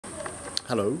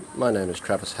Hello, my name is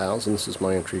Travis Howes and this is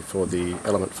my entry for the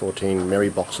Element 14 Merry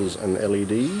Boxes and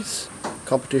LEDs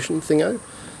competition thingo.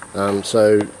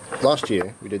 So last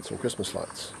year we did some Christmas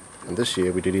lights and this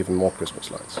year we did even more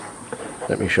Christmas lights.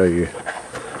 Let me show you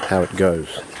how it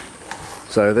goes.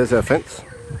 So there's our fence,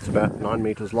 it's about 9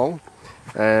 meters long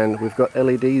and we've got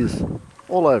LEDs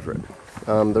all over it.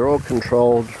 They're all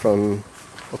controlled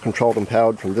and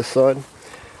powered from this side.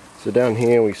 So down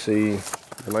here we see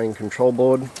the main control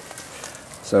board.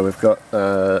 So we've got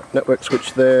a network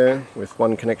switch there with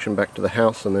one connection back to the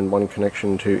house and then one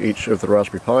connection to each of the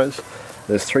Raspberry Pis.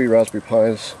 There's 3 Raspberry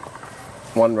Pis,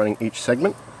 one running each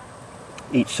segment.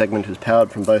 Each segment is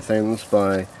powered from both ends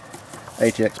by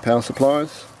ATX power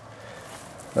supplies.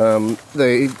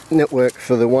 The network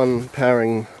for the one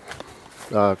powering,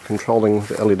 controlling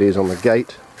the LEDs on the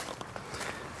gate.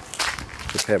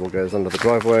 The cable goes under the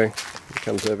driveway, it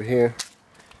comes over here.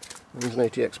 There's an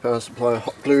ATX power supply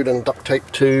hot glued and duct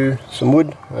taped to some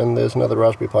wood, and there's another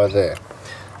Raspberry Pi there.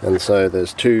 And so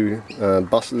there's 2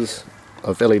 buses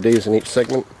of LEDs in each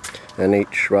segment, and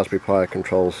each Raspberry Pi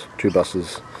controls 2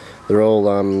 buses. They're all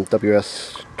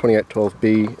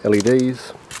WS2812B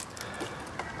LEDs,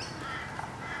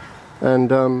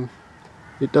 and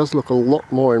it does look a lot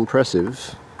more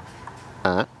impressive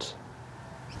at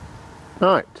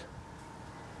night.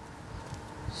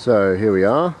 So here we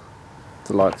are.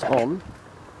 The light's on.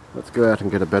 Let's go out and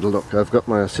get a better look. I've got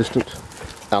my assistant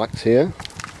Alex here.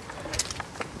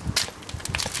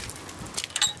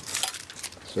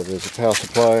 So there's a power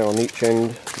supply on each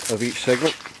end of each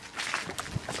segment,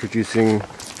 producing,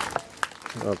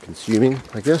 consuming,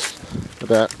 I guess,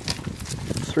 about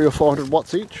 300 or 400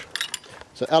 watts each.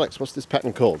 So Alex, what's this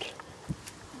pattern called?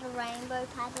 The rainbow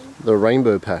pattern. The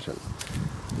rainbow pattern.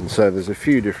 And so there's a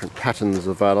few different patterns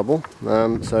available.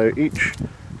 So each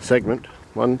segment,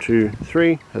 1, 2,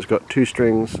 3, has got 2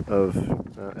 strings of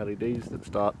LEDs that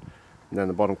start down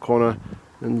the bottom corner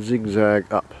and zigzag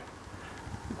up.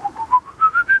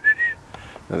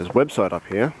 Now this website up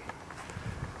here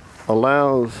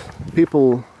allows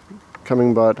people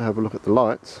coming by to have a look at the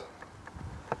lights,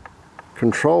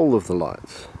 control of the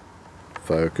lights,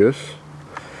 focus,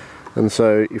 and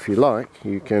so if you like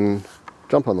you can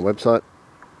jump on the website,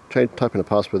 type in a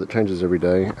password that changes every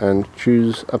day and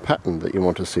choose a pattern that you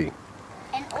want to see.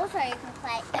 And also you can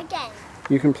play a game.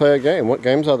 You can play a game. What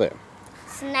games are there?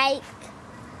 Snake.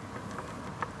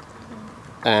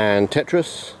 And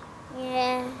Tetris.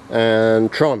 Yeah. And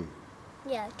Tron.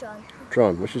 Yeah, John.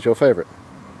 Tron, which is your favourite?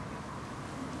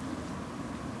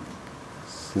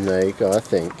 Snake, I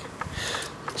think.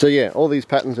 So yeah, all these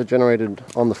patterns are generated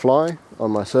on the fly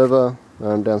on my server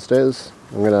downstairs.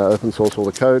 I'm going to open source all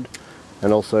the code.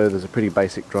 And also there's a pretty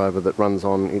basic driver that runs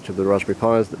on each of the Raspberry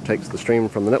Pis that takes the stream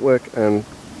from the network and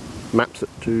maps it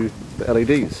to the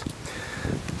LEDs.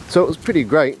 So it was pretty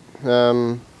great.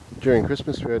 During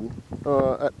Christmas we had,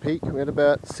 at peak, we had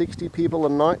about 60 people a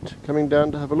night coming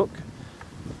down to have a look.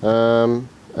 And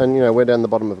you know, we're down the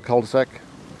bottom of a cul-de-sac,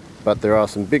 but there are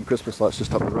some big Christmas lights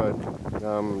just up the road.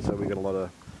 So we got a lot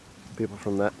of people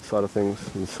from that side of things.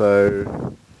 And so,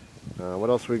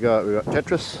 what else we got? We got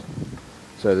Tetris.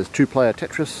 So there's 2-player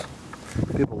Tetris.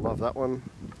 People love that one.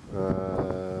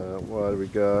 What do we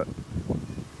got?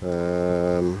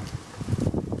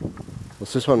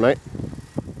 What's this one, mate?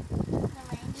 The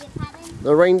reindeer pattern.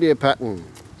 The reindeer pattern.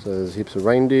 So there's heaps of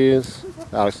reindeers.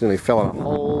 Alex nearly fell in a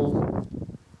hole.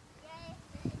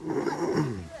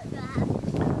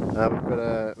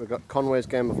 We've got Conway's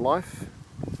Game of Life,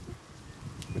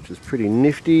 which is pretty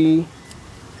nifty.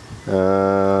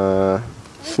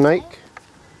 Snake.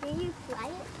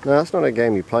 No, that's not a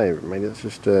game you play, mate. It's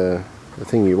just a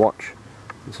thing you watch.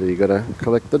 And so you got to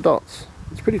collect the dots.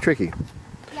 It's pretty tricky.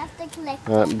 You have to collect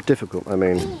them. Difficult, I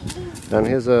mean. And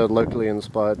here's a locally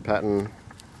inspired pattern.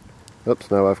 Oops,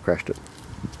 no, I've crashed it.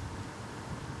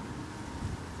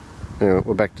 Anyway,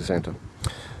 we're back to Santa.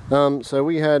 So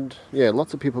we had,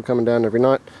 lots of people coming down every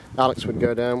night. Alex would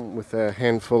go down with a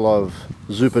handful of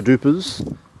Zupa Dupas,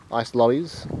 ice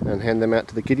lollies, and hand them out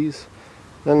to the kiddies.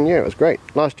 And yeah, it was great.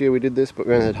 Last year we did this, but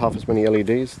we only had half as many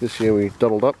LEDs. This year we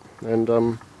doubled up, and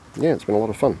yeah, it's been a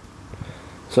lot of fun.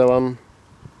 So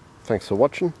thanks for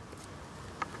watching,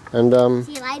 and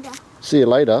see you later. see you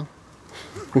later.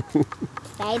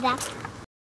 Later.